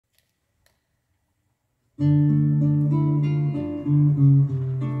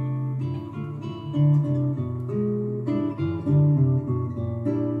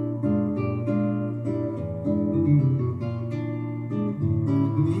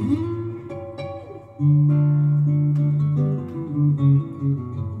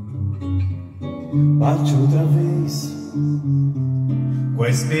Bate outra vez, com a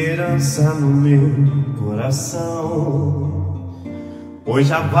esperança no meu coração, pois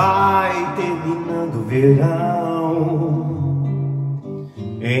já vai terminando o verão.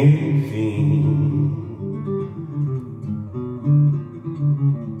 Enfim,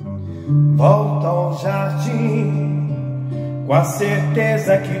 volto ao jardim, com a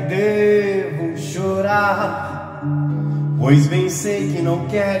certeza que devo chorar, pois bem sei que não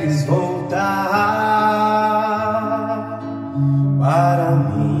queres voltar para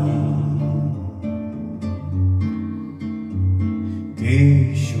mim.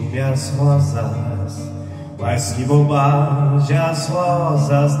 Queixo-me as rosas, mas que bobagem, as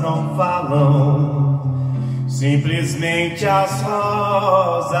rosas não falam. Simplesmente as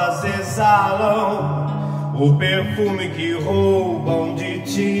rosas exalam o perfume que roubam de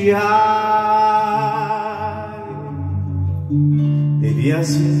ti.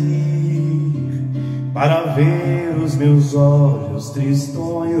 Devias vir para ver os meus olhos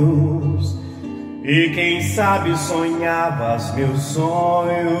tristonhos, e quem sabe sonhavas meus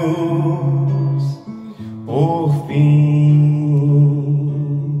sonhos por fim.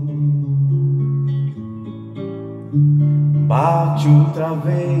 Bate outra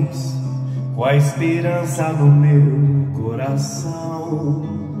vez, com a esperança no meu coração,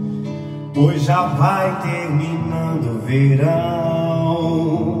 pois já vai terminando o verão.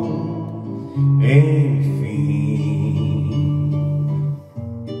 Enfim,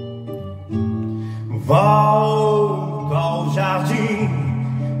 volto ao jardim,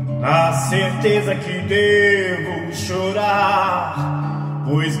 na certeza que devo chorar,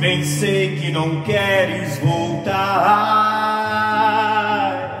 pois bem sei que não queres voltar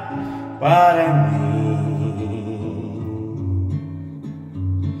para mim.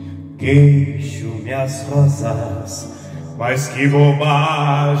 Queixo-me as rosas, mas que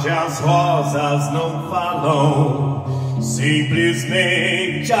bobagem, as rosas não falam.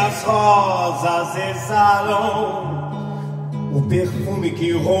 Simplesmente as rosas exalam o perfume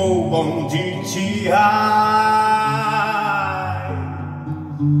que roubam de ti.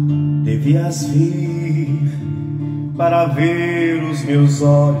 Devias vir para ver os meus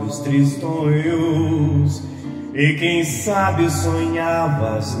olhos tristonhos, e quem sabe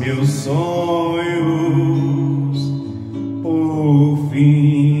sonhavas meus sonhos por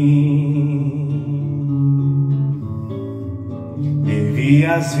fim.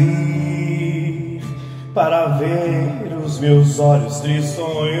 Devias vir para ver os meus olhos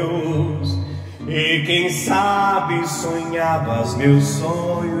tristonhos, e quem sabe sonhavas meus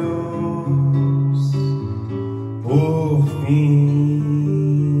sonhos por fim.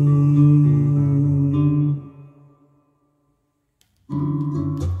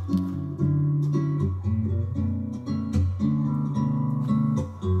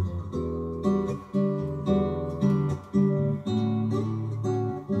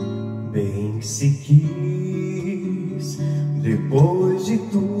 Se quis, depois de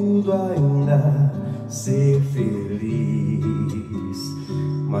tudo, ainda ser feliz,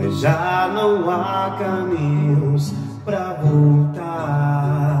 mas já não há caminhos pra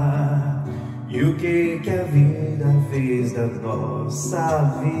voltar. E o que a vida fez da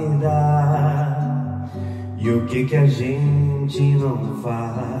nossa vida? E o que a gente não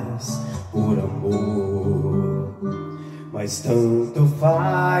faz por amor? Mas tanto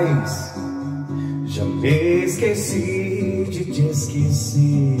faz. Já me esqueci de te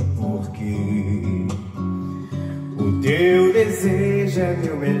esquecer, porque o teu desejo é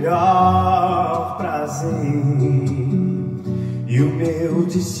meu melhor prazer, e o meu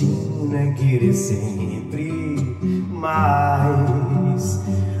destino é querer sempre mais.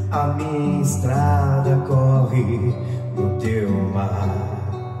 A minha estrada corre no teu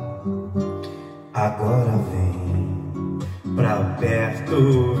mar. Agora vem pra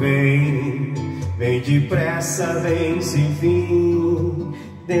perto, vem. Vem depressa, vem sem fim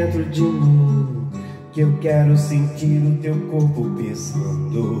dentro de mim, que eu quero sentir o teu corpo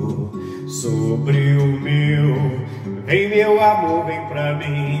pisando sobre o meu. Vem meu amor, vem pra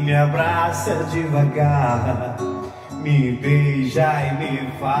mim, me abraça devagar, me beija e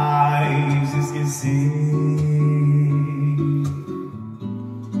me faz esquecer.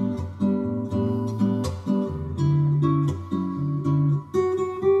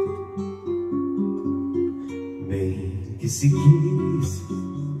 Se quis,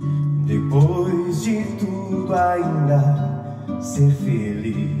 Depois de tudo ainda ser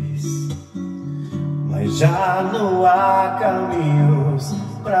feliz, mas já não há caminhos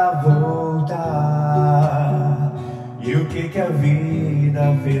pra voltar. E o que a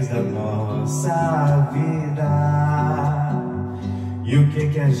vida fez da nossa vida? E o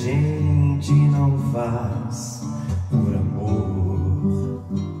que a gente não faz por amor?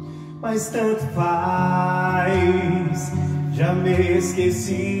 Mas tanto faz, já me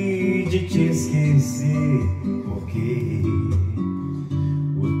esqueci de te esquecer, porque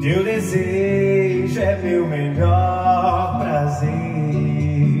o teu desejo é meu melhor prazer,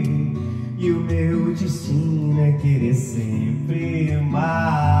 e o meu destino é querer sempre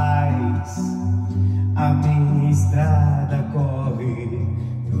mais. A minha estrada corre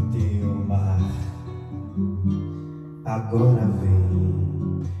no teu mar. Agora vem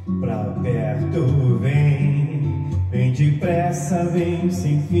pra perto, vem, vem depressa, vem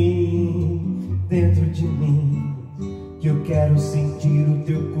sem fim dentro de mim, que eu quero sentir o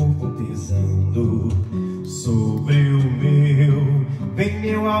teu corpo pesando sobre o meu. Vem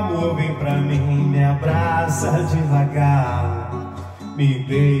meu amor, vem pra mim, me abraça devagar, me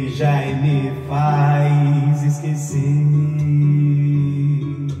beija e me faz esquecer.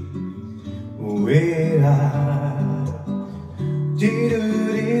 Uera,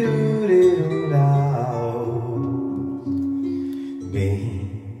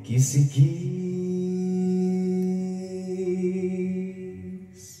 bem que seguir.